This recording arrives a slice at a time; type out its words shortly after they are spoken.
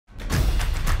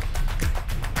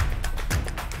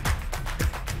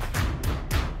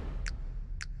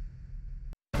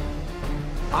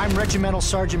I'm Regimental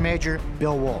Sergeant Major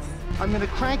Bill Wolf. I'm gonna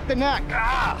crank the neck.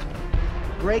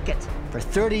 Break it. For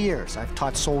 30 years, I've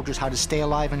taught soldiers how to stay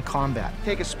alive in combat.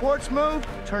 Take a sports move,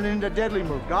 turn it into a deadly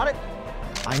move. Got it?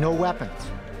 I know weapons.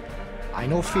 I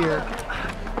know fear.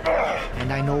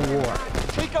 And I know war.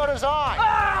 Take out his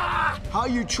eye. How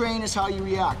you train is how you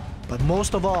react. But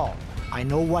most of all, I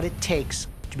know what it takes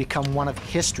to become one of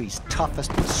history's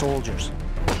toughest soldiers.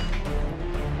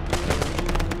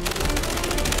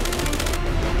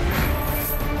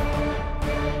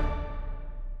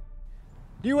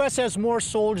 The U.S. has more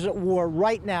soldiers at war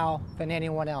right now than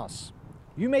anyone else.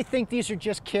 You may think these are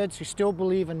just kids who still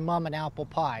believe in mum and apple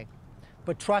pie,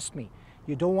 but trust me,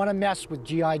 you don't want to mess with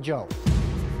G.I. Joe.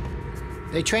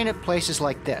 They train at places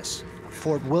like this,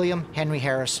 Fort William Henry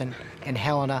Harrison in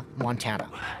Helena, Montana.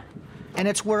 And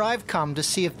it's where I've come to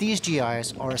see if these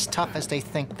GIs are as tough as they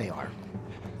think they are.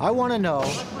 I want to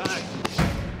know,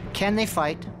 can they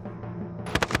fight?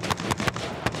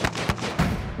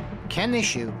 Can they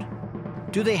shoot?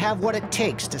 Do they have what it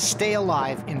takes to stay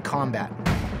alive in combat?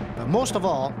 But most of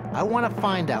all, I want to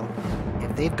find out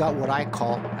if they've got what I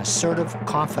call assertive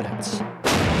confidence.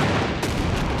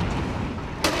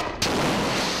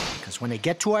 Because when they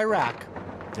get to Iraq,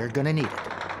 they're gonna need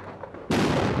it.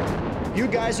 You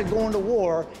guys are going to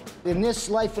war. In this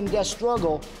life and death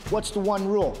struggle, what's the one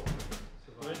rule?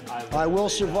 I will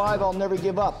survive, I'll never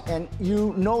give up. And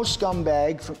you know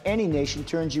scumbag from any nation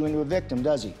turns you into a victim,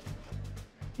 does he?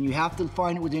 And you have to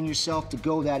find it within yourself to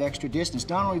go that extra distance.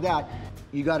 Not only that,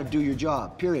 you got to do your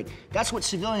job, period. That's what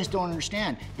civilians don't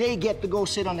understand. They get to go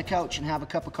sit on the couch and have a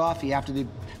cup of coffee after they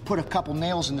put a couple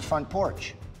nails in the front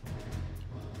porch.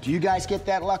 Do you guys get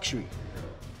that luxury?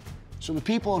 So the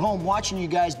people at home watching you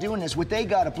guys doing this, what they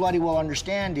got to bloody well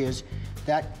understand is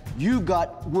that you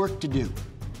got work to do.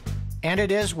 And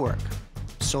it is work.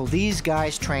 So these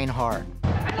guys train hard.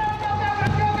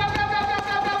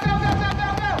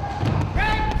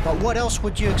 But what else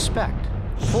would you expect?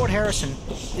 Fort Harrison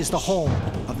is the home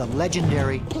of the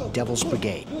legendary Devil's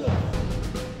Brigade.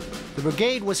 The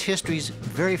brigade was history's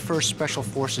very first Special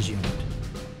Forces unit,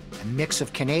 a mix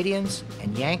of Canadians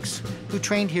and Yanks who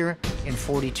trained here in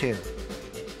 '42.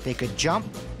 They could jump,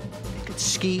 they could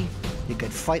ski, they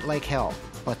could fight like hell,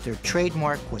 but their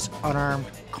trademark was unarmed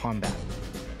combat.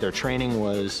 Their training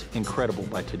was incredible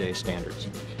by today's standards.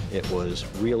 It was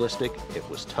realistic, it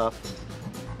was tough.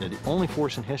 They're the only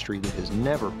force in history that has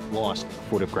never lost a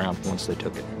foot of ground once they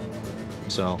took it.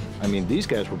 So, I mean, these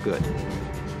guys were good.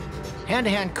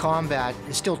 Hand-to-hand combat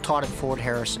is still taught at Fort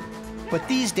Harrison, but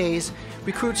these days,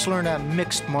 recruits learn a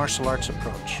mixed martial arts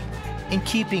approach, in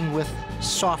keeping with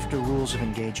softer rules of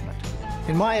engagement.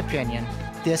 In my opinion,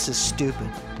 this is stupid,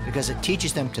 because it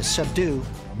teaches them to subdue,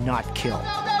 not kill. Go,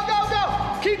 go, go,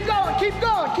 go! Keep going, keep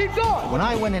going, keep going! When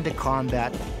I went into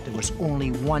combat, there was only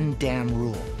one damn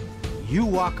rule. You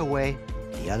walk away,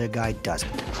 the other guy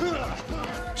doesn't.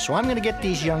 So I'm gonna get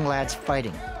these young lads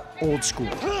fighting, old school,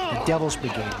 the Devil's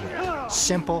Brigade here,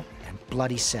 simple and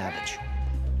bloody savage.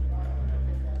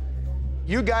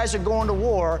 You guys are going to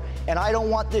war, and I don't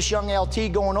want this young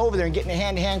LT going over there and getting a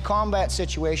hand-to-hand combat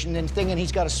situation and thinking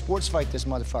he's got to sports fight this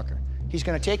motherfucker. He's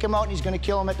gonna take him out and he's gonna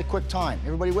kill him at the quick time.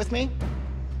 Everybody with me?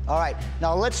 All right,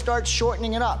 now let's start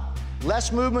shortening it up.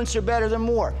 Less movements are better than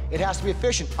more. It has to be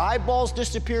efficient. Eyeballs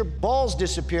disappear, balls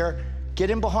disappear. Get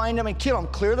in behind him and kill him.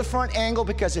 Clear the front angle,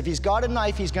 because if he's got a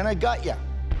knife, he's gonna gut you.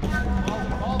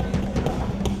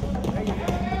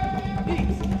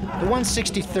 The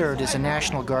 163rd is a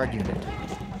National Guard unit.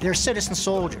 They're citizen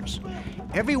soldiers.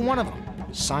 Every one of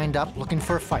them signed up looking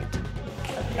for a fight.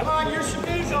 Come on, use some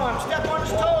knees on him. Step on his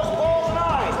toes, balls and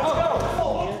eyes. Let's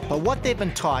go. But what they've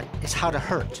been taught is how to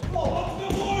hurt.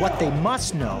 What they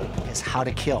must know is how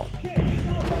to kill.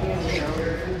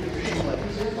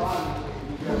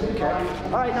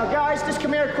 All right, now guys, just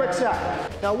come here a quick sec.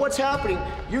 Now what's happening,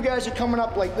 you guys are coming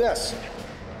up like this,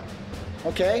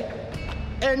 okay?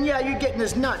 And yeah, you're getting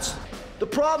his nuts. The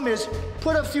problem is,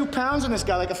 put a few pounds on this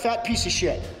guy like a fat piece of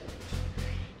shit.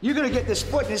 You're gonna get this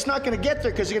foot and it's not gonna get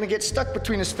there because you're gonna get stuck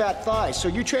between his fat thighs. So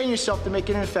you train yourself to make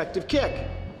an effective kick.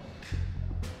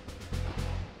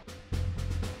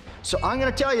 So I'm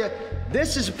gonna tell you,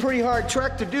 this is a pretty hard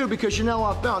trek to do because you're now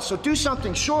off balance. So do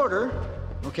something shorter,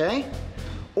 okay?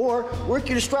 Or work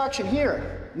your distraction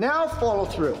here. Now follow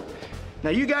through. Now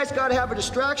you guys gotta have a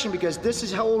distraction because this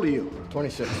is, how old are you?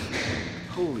 26.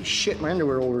 Holy shit, my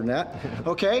underwear older than that,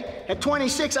 okay? At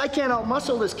 26, I can't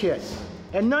out-muscle this kid.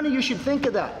 And none of you should think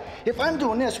of that. If I'm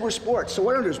doing this, we're sports. So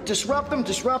what I'm gonna do is disrupt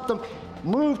them,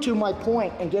 move to my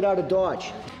point and get out of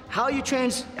dodge. How you train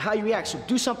is how you react, so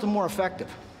do something more effective,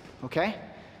 okay?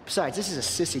 Besides, this is a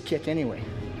sissy kick anyway.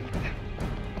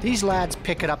 These lads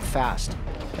pick it up fast.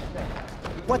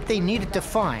 What they needed to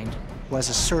find was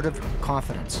assertive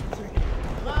confidence.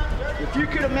 If you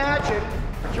could imagine,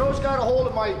 Joe's got a hold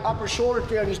of my upper shoulder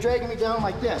there and he's dragging me down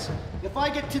like this. If I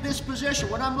get to this position,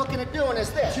 what I'm looking at doing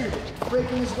is this,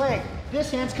 breaking his leg.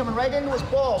 This hand's coming right into his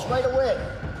balls right away.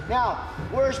 Now,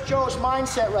 where's Joe's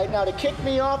mindset right now? To kick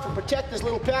me off and protect this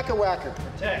little pack-a-whacker.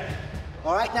 Protect.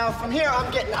 All right, now from here,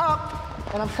 I'm getting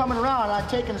up and I'm coming around and I'm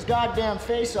taking his goddamn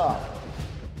face off.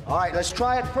 All right, let's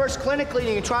try it first clinically.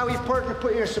 You can try with your partner,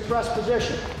 put you in a suppressed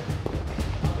position.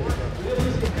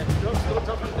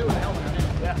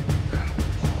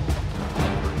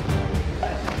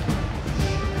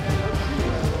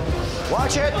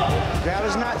 Watch it. Grab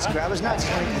his nuts. Grab his nuts.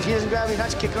 If he doesn't grab his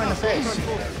nuts, kick her in the face.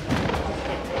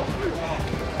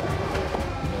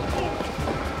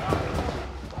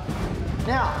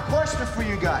 Now, question for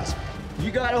you guys.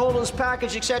 You got a hold of this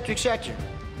package, etc., etc.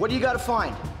 What do you got to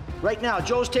find? Right now,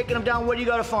 Joe's taking him down. What do you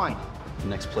got to find? The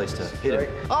next place to hit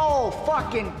him. Oh,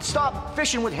 fucking stop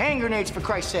fishing with hand grenades, for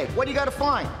Christ's sake. What do you got to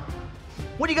find?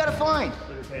 What do you got to find?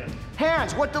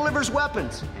 Hands. What delivers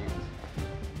weapons?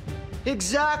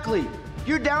 Exactly.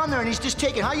 You're down there and he's just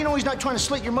taking. How you know he's not trying to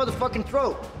slit your motherfucking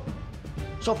throat?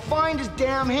 So find his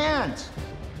damn hands.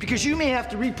 Because you may have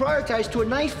to reprioritize to a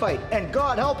knife fight. And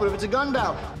God help it if it's a gun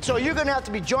battle. So you're gonna have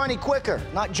to be Johnny quicker,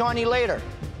 not Johnny later.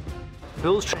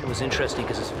 Bill's training was interesting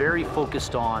because it's very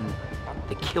focused on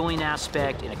the killing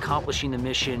aspect and accomplishing the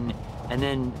mission, and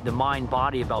then the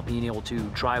mind-body about being able to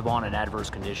drive on in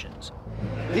adverse conditions.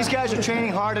 These guys are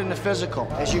training hard in the physical,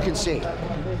 as you can see.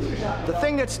 The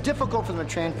thing that's difficult for them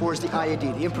to train for is the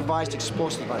IED, the improvised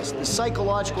explosive device. The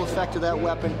psychological effect of that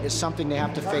weapon is something they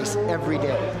have to face every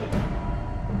day.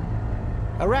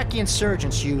 Iraqi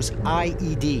insurgents use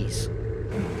IEDs,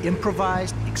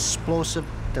 improvised explosive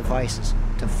devices,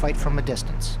 to fight from a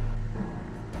distance.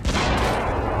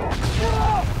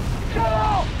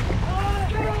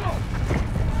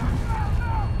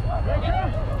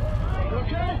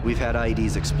 We've had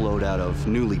IEDs explode out of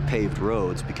newly paved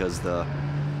roads because the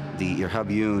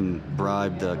Irhabiyoun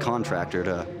bribed the contractor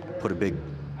to put a big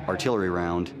artillery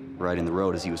round right in the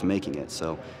road as he was making it.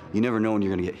 So you never know when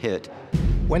you're going to get hit.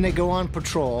 When they go on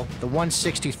patrol, the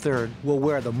 163rd will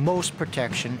wear the most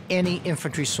protection any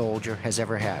infantry soldier has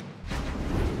ever had.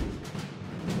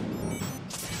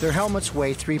 Their helmets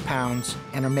weigh 3 pounds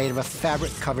and are made of a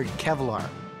fabric-covered Kevlar.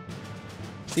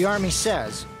 The Army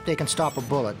says they can stop a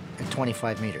bullet at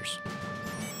 25 meters.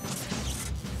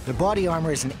 Their body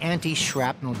armor is an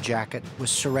anti-shrapnel jacket with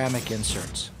ceramic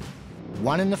inserts.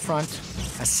 One in the front,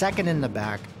 a second in the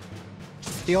back.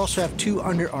 They also have 2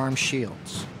 underarm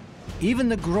shields. Even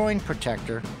the groin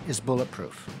protector is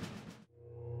bulletproof.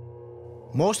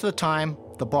 Most of the time,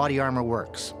 the body armor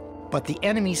works, but the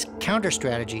enemy's counter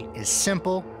strategy is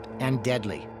simple and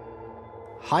deadly.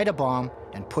 Hide a bomb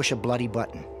and push a bloody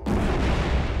button.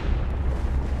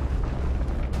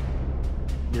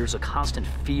 There's a constant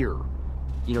fear.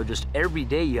 You know, just every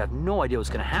day you have no idea what's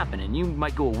going to happen, and you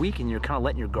might go a week and you're kind of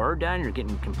letting your guard down, you're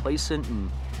getting complacent,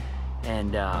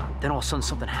 and then all of a sudden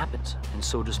something happens. And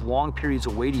so just long periods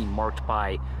of waiting marked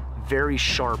by very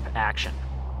sharp action.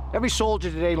 Every soldier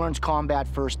today learns combat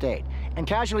first aid, and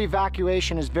casualty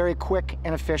evacuation is very quick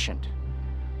and efficient.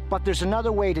 But there's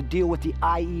another way to deal with the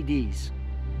IEDs.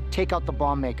 Take out the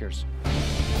bomb makers.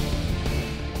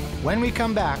 When we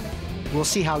come back, we'll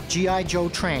see how G.I. Joe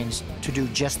trains to do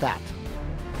just that.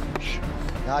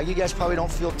 Now, you guys probably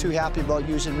don't feel too happy about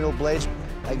using real blades.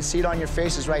 I can see it on your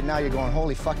faces right now. You're going,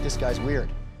 holy fuck, this guy's weird.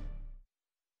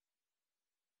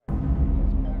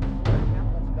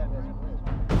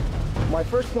 My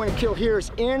first point of kill here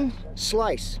is in,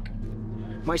 slice.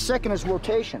 My second is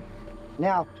rotation.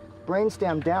 Now,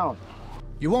 brainstem down.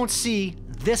 You won't see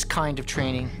this kind of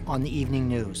training on the evening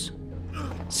news.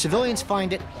 Civilians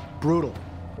find it brutal.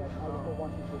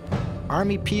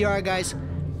 Army PR guys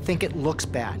think it looks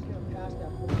bad.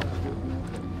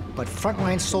 But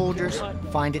frontline soldiers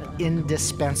find it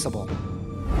indispensable.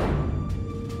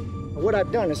 What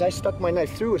I've done is I stuck my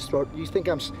knife through his throat. You think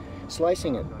I'm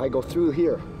slicing it. I go through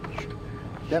here.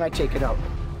 Then I take it out.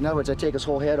 In other words, I take his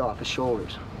whole head off his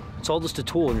shoulders. It's all just a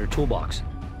tool in your toolbox.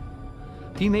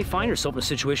 You may find yourself in a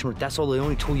situation where that's all the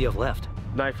only tool you have left.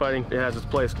 Knife fighting, it has its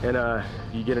place, and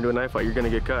you get into a knife fight, you're gonna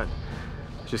get cut.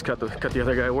 Just cut the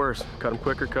other guy worse. Cut him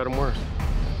quicker, cut him worse.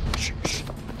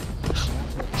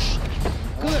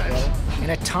 In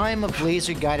a time of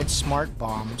laser-guided smart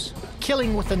bombs,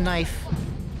 killing with a knife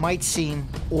might seem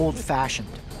old-fashioned.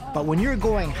 But when you're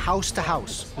going house to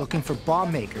house looking for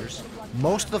bomb makers,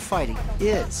 most of the fighting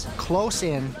is close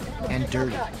in and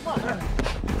dirty.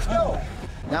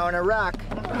 Now in Iraq,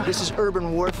 this is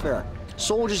urban warfare.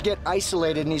 Soldiers get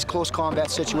isolated in these close combat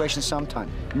situations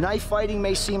sometimes. Knife fighting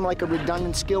may seem like a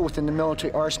redundant skill within the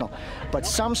military arsenal, but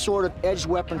some sort of edged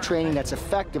weapon training that's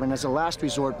effective and as a last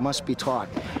resort must be taught.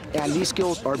 And these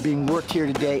skills are being worked here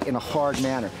today in a hard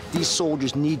manner. These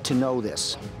soldiers need to know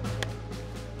this.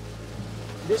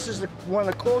 This is one of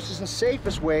the closest and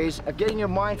safest ways of getting your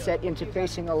mindset into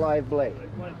facing a live blade.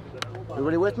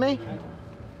 Everybody with me?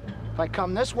 If I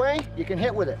come this way, you can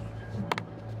hit with it.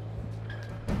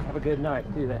 Have a good night,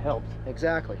 too. That helps.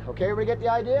 Exactly. Okay, everybody get the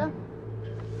idea?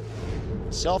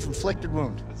 Self-inflicted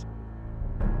wound.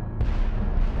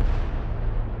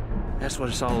 That's what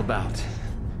it's all about.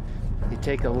 You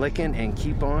take a licking and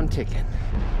keep on ticking.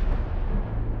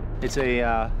 It's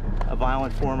a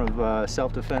violent form of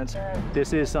self-defense.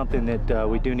 This is something that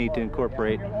we do need to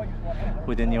incorporate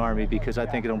within the Army because I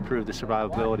think it'll improve the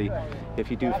survivability if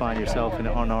you do find yourself in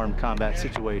an unarmed combat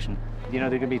situation. You know,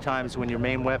 there can be times when your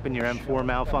main weapon, your M4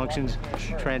 malfunctions,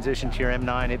 transition to your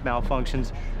M9, it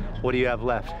malfunctions. What do you have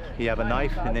left? You have a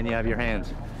knife and then you have your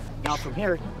hands. Now from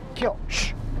here, kill.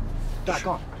 Back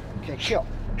on. Okay, kill.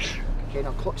 Okay,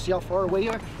 now see how far away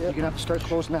you are? You're gonna have to start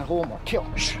closing that hole more. Kill.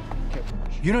 Okay.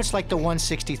 Units like the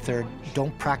 163rd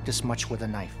don't practice much with a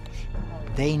knife.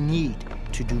 They need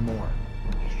to do more.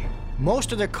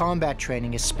 Most of their combat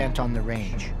training is spent on the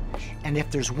range. And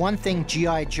if there's one thing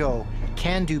G.I. Joe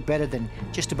can do better than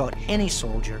just about any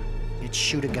soldier, it's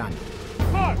shoot a gun.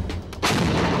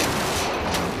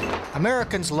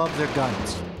 Americans love their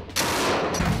guns.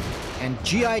 And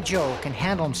G.I. Joe can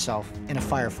handle himself in a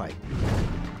firefight.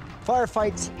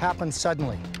 Firefights happen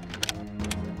suddenly.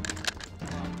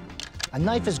 A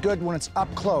knife is good when it's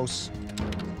up close,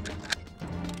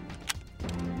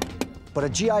 but a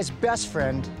GI's best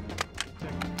friend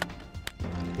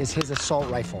is his assault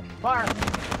rifle. Fire!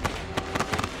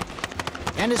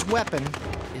 And his weapon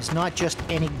is not just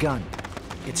any gun.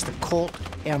 It's the Colt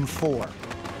M4,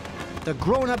 the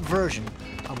grown-up version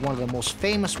of one of the most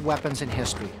famous weapons in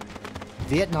history,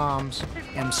 Vietnam's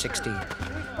M16.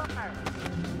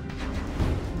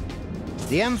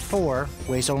 The M4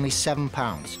 weighs only 7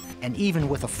 pounds, and even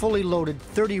with a fully loaded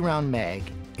 30-round mag,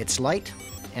 it's light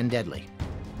and deadly.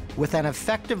 With an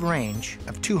effective range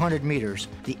of 200 meters,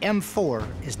 the M4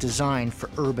 is designed for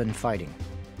urban fighting.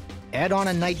 Add on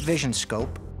a night vision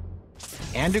scope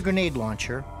and a grenade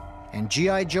launcher, and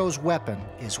G.I. Joe's weapon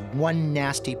is one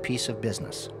nasty piece of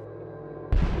business.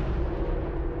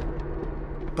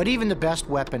 But even the best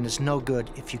weapon is no good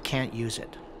if you can't use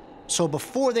it. So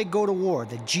before they go to war,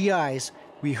 the GIs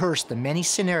rehearse the many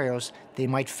scenarios they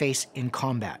might face in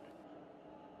combat.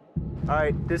 All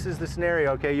right, this is the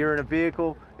scenario, okay? You're in a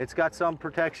vehicle, it's got some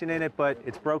protection in it, but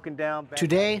it's broken down.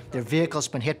 Today, their vehicle's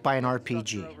been hit by an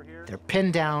RPG. They're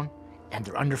pinned down, and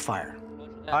they're under fire.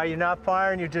 All right, you're not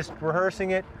firing, you're just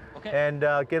rehearsing it, and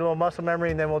get a little muscle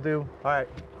memory, and then we'll do, all right,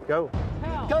 go.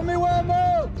 Tell me where I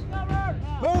move!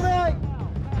 Moving!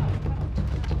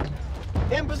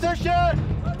 In position!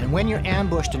 And when you're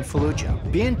ambushed in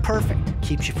Fallujah, being perfect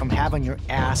keeps you from having your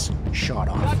ass shot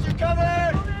off. Watch your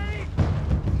cover!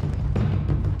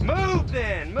 Move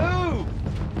then, move!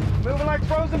 Moving like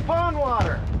frozen pond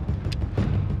water.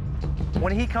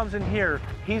 When he comes in here,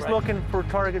 he's looking for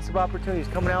targets of opportunities,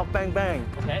 coming out, bang, bang,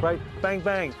 right, bang,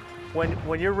 bang.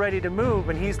 When you're ready to move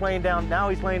and he's laying down, now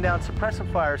he's laying down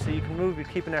suppressive fire so you can move, you're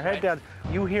keeping their head down.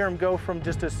 You hear him go from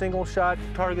just a single shot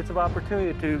targets of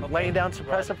opportunity to laying down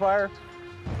suppressive fire.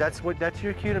 That's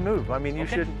your cue to move. I mean, you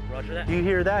should, you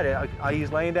hear that.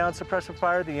 He's laying down suppressive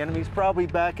fire, the enemy's probably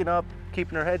backing up,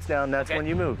 keeping their heads down, that's when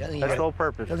you move. That's the whole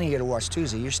purpose. The other thing you gotta watch too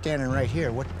is that you're standing right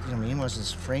here. What, I mean, you must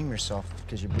just frame yourself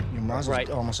because your muzzle's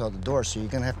almost out the door, so you're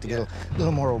gonna have to get a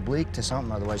little more oblique to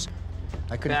something, otherwise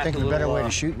I couldn't think of a better way to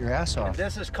shoot your ass off.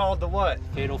 This is called the what?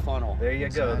 Fatal funnel. There you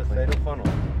go, the fatal funnel.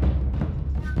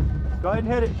 Go ahead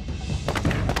and hit it.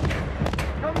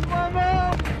 Come on,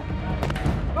 move!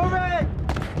 Move it!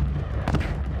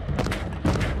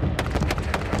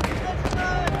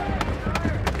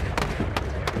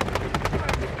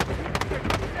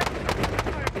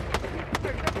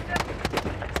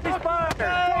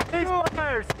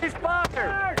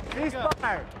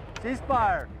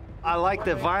 Ceasefire! I like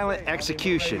the violent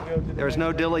execution. There was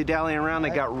no dilly-dallying around. They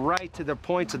got right to their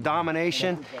points of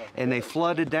domination, and they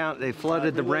flooded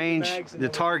the range, the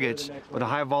targets, with a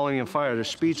high volume of fire. There's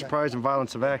speed, surprise, and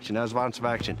violence of action. That was violence of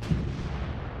action.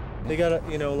 They got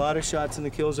a lot of shots in the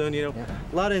kill zone. A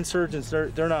lot of insurgents,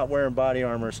 they're not wearing body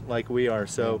armor like we are.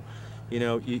 So,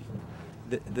 the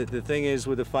thing is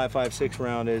with the 5.56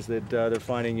 round is that they're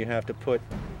finding you have to put,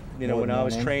 when I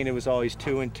was trained, it was always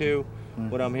 2 and 2.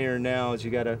 What I'm hearing now is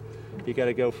you gotta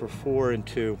go for 4 and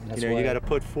 2. You got to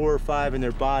put 4 or 5 in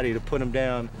their body to put them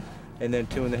down, and then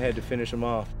 2 in the head to finish them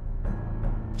off.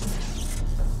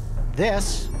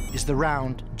 This is the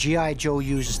round G.I. Joe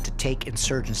uses to take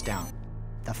insurgents down,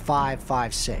 the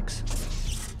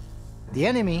 5.56. The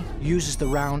enemy uses the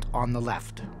round on the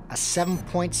left, a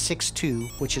 7.62,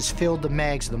 which has filled the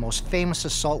mags of the most famous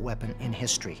assault weapon in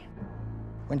history.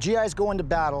 When GIs go into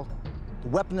battle, the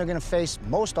weapon they're going to face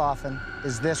most often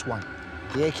is this one,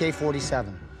 the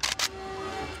AK-47.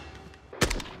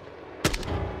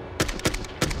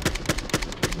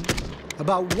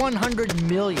 About 100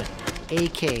 million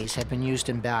AKs have been used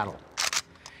in battle.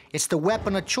 It's the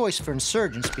weapon of choice for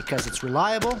insurgents because it's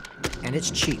reliable and it's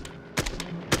cheap.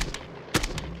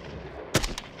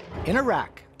 In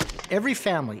Iraq, every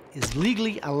family is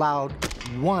legally allowed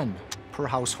 1 per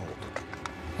household.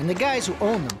 And the guys who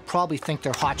own them probably think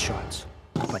they're hotshots.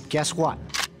 But guess what?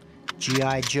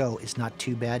 G.I. Joe is not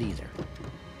too bad either.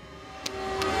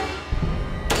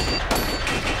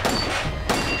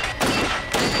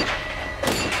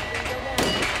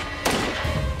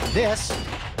 This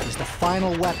is the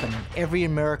final weapon in every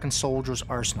American soldier's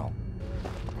arsenal.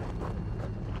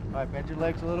 All right, bend your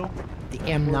legs a little. The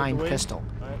M9 pistol.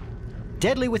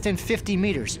 Deadly within 50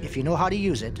 meters if you know how to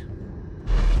use it,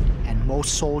 and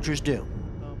most soldiers do.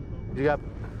 You got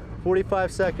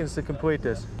 45 seconds to complete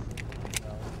this.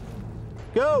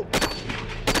 Go!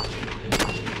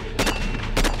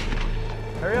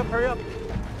 Hurry up, hurry up.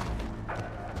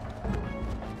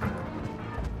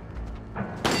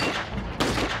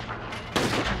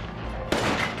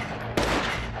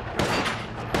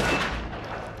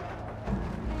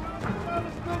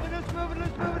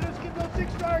 Let's get those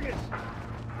 6 targets.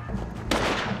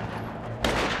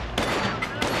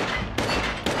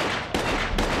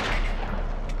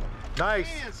 Nice.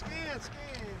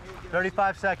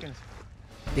 35 seconds.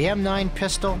 The M9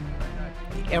 pistol,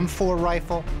 the M4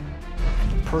 rifle,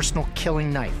 and the personal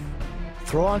killing knife.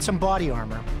 Throw on some body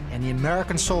armor, and the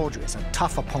American soldier is a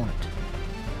tough opponent.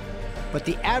 But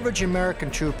the average American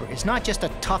trooper is not just a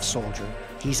tough soldier,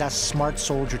 he's a smart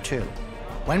soldier too.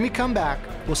 When we come back,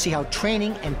 we'll see how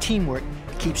training and teamwork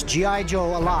keeps G.I.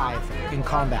 Joe alive in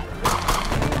combat.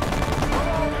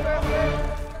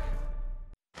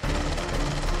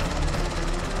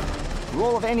 The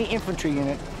role of any infantry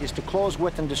unit is to close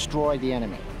with and destroy the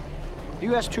enemy. The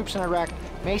U.S. troops in Iraq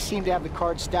may seem to have the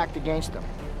cards stacked against them,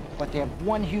 but they have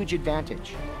one huge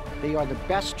advantage. They are the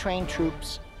best trained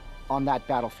troops on that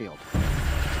battlefield.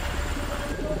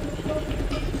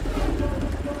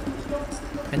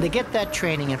 And they get that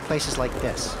training in places like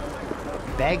this,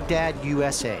 Baghdad,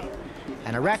 USA,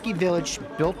 an Iraqi village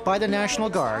built by the National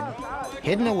Guard,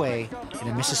 hidden away in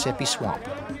a Mississippi swamp.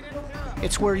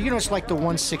 It's where units like the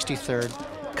 163rd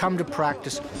come to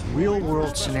practice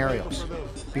real-world scenarios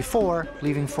before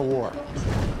leaving for war.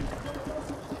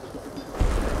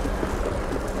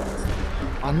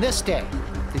 On this day,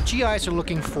 the GIs are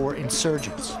looking for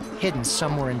insurgents hidden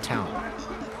somewhere in town.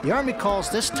 The Army calls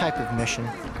this type of mission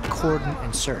a cordon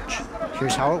and search.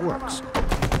 Here's how it works.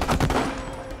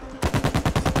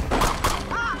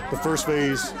 The first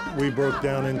phase, we broke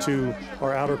down into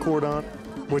our outer cordon,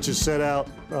 which is set out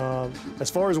as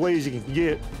far as ways you can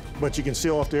get, but you can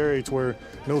seal off the area to where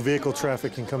no vehicle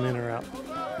traffic can come in or out.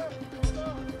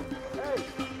 Hey,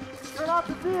 turn off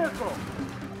the vehicle.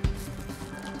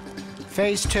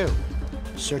 Phase 2,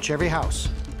 search every house.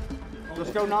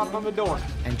 Let's go knock on the door.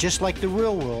 And just like the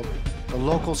real world, the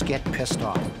locals get pissed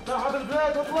off. Let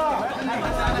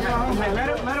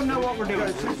them know what we're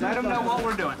doing. Let them know what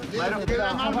we're doing.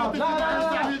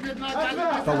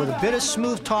 But with a bit of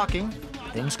smooth talking,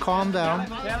 things calm down.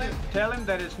 Tell him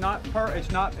that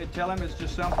tell him it's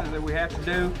just something that we have to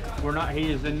do.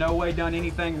 He has in no way done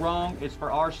anything wrong. It's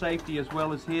for our safety as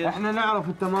well as his. And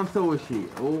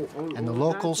the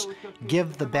locals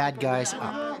give the bad guys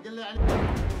up.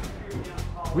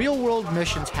 Real-world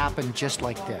missions happen just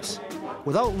like this.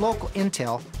 Without local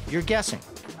intel, you're guessing.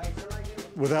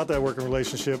 Without that working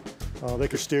relationship, they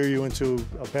could steer you into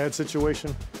a bad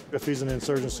situation. If he's an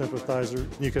insurgent sympathizer,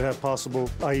 you could have possible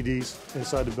IEDs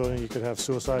inside the building. You could have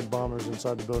suicide bombers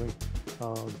inside the building,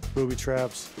 booby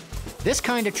traps. This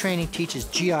kind of training teaches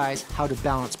GIs how to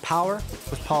balance power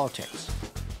with politics.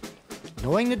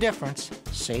 Knowing the difference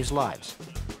saves lives.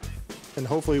 And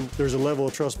hopefully there's a level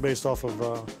of trust based off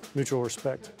of mutual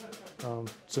respect.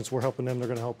 Since we're helping them, they're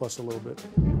going to help us a little bit.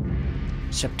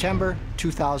 September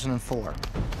 2004,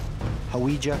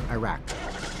 Hawija, Iraq.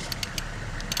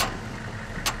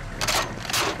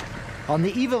 On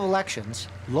the eve of elections,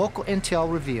 local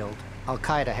intel revealed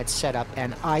Al-Qaeda had set up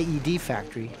an IED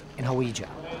factory in Hawija.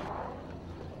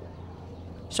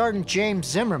 Sergeant James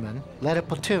Zimmerman led a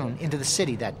platoon into the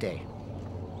city that day.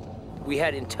 We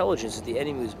had intelligence that the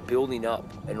enemy was building up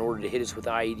in order to hit us with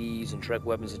IEDs and direct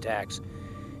weapons attacks.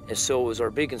 And so it was our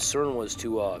big concern was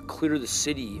to clear the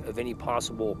city of any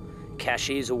possible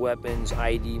caches of weapons,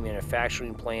 IED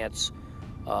manufacturing plants,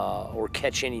 or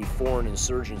catch any foreign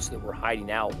insurgents that were hiding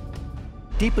out.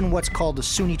 Deep in what's called the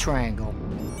Sunni Triangle,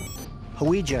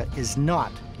 Hawija is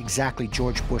not exactly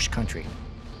George Bush country.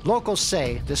 Locals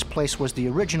say this place was the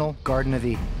original Garden of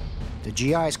Eden. The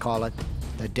GIs call it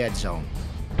the Dead Zone.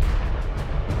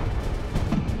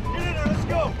 Get in there, let's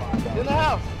go! In the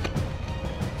house!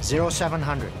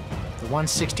 0700, the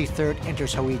 163rd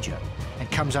enters Hawija and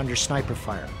comes under sniper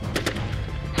fire.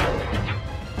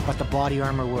 But the body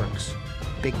armor works,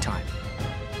 big time.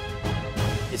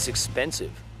 It's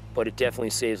expensive, but it definitely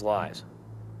saves lives.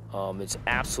 It's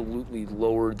absolutely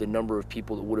lowered the number of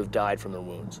people that would have died from their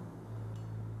wounds.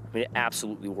 I mean, it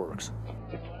absolutely works.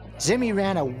 Zimmy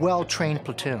ran a well-trained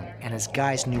platoon, and his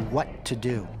guys knew what to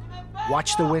do.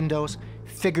 Watch the windows,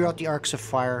 figure out the arcs of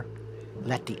fire,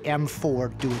 let the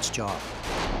M4 do its job.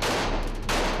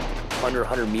 Under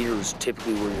 100 meters,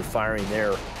 typically where you're firing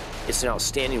there, it's an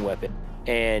outstanding weapon.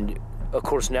 And of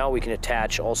course, now we can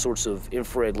attach all sorts of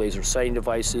infrared laser sighting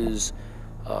devices,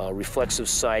 reflexive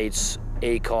sights,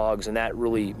 ACOGs, and that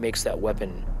really makes that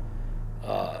weapon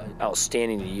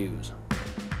outstanding to use.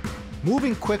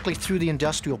 Moving quickly through the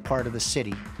industrial part of the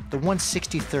city, the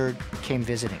 163rd came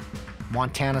visiting,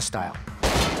 Montana style.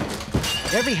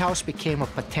 Every house became a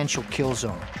potential kill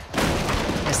zone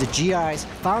as the GIs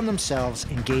found themselves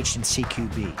engaged in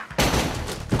CQB,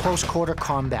 close quarter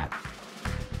combat.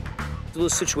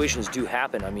 Those situations do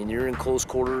happen. I mean, you're in close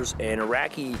quarters, and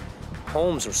Iraqi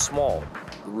homes are small.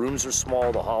 The rooms are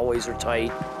small, the hallways are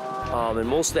tight, and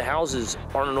most of the houses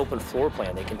aren't an open floor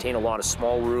plan. They contain a lot of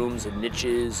small rooms and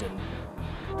niches,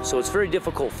 and so it's very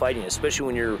difficult fighting, especially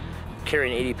when you're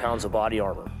carrying 80 pounds of body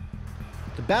armor.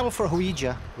 The battle for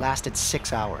Hawija lasted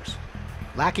 6 hours.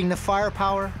 Lacking the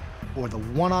firepower or the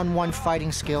one-on-one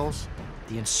fighting skills,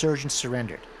 the insurgents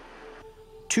surrendered.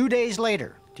 2 days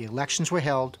later, the elections were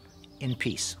held in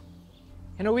peace.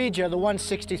 In Hawija, the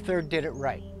 163rd did it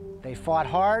right. They fought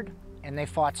hard and they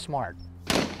fought smart.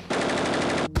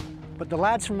 But the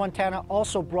lads from Montana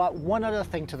also brought one other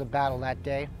thing to the battle that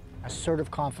day,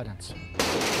 assertive confidence.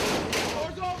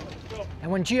 And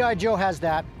when G.I. Joe has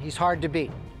that, he's hard to beat.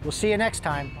 We'll see you next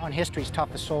time on History's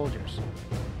Toughest Soldiers.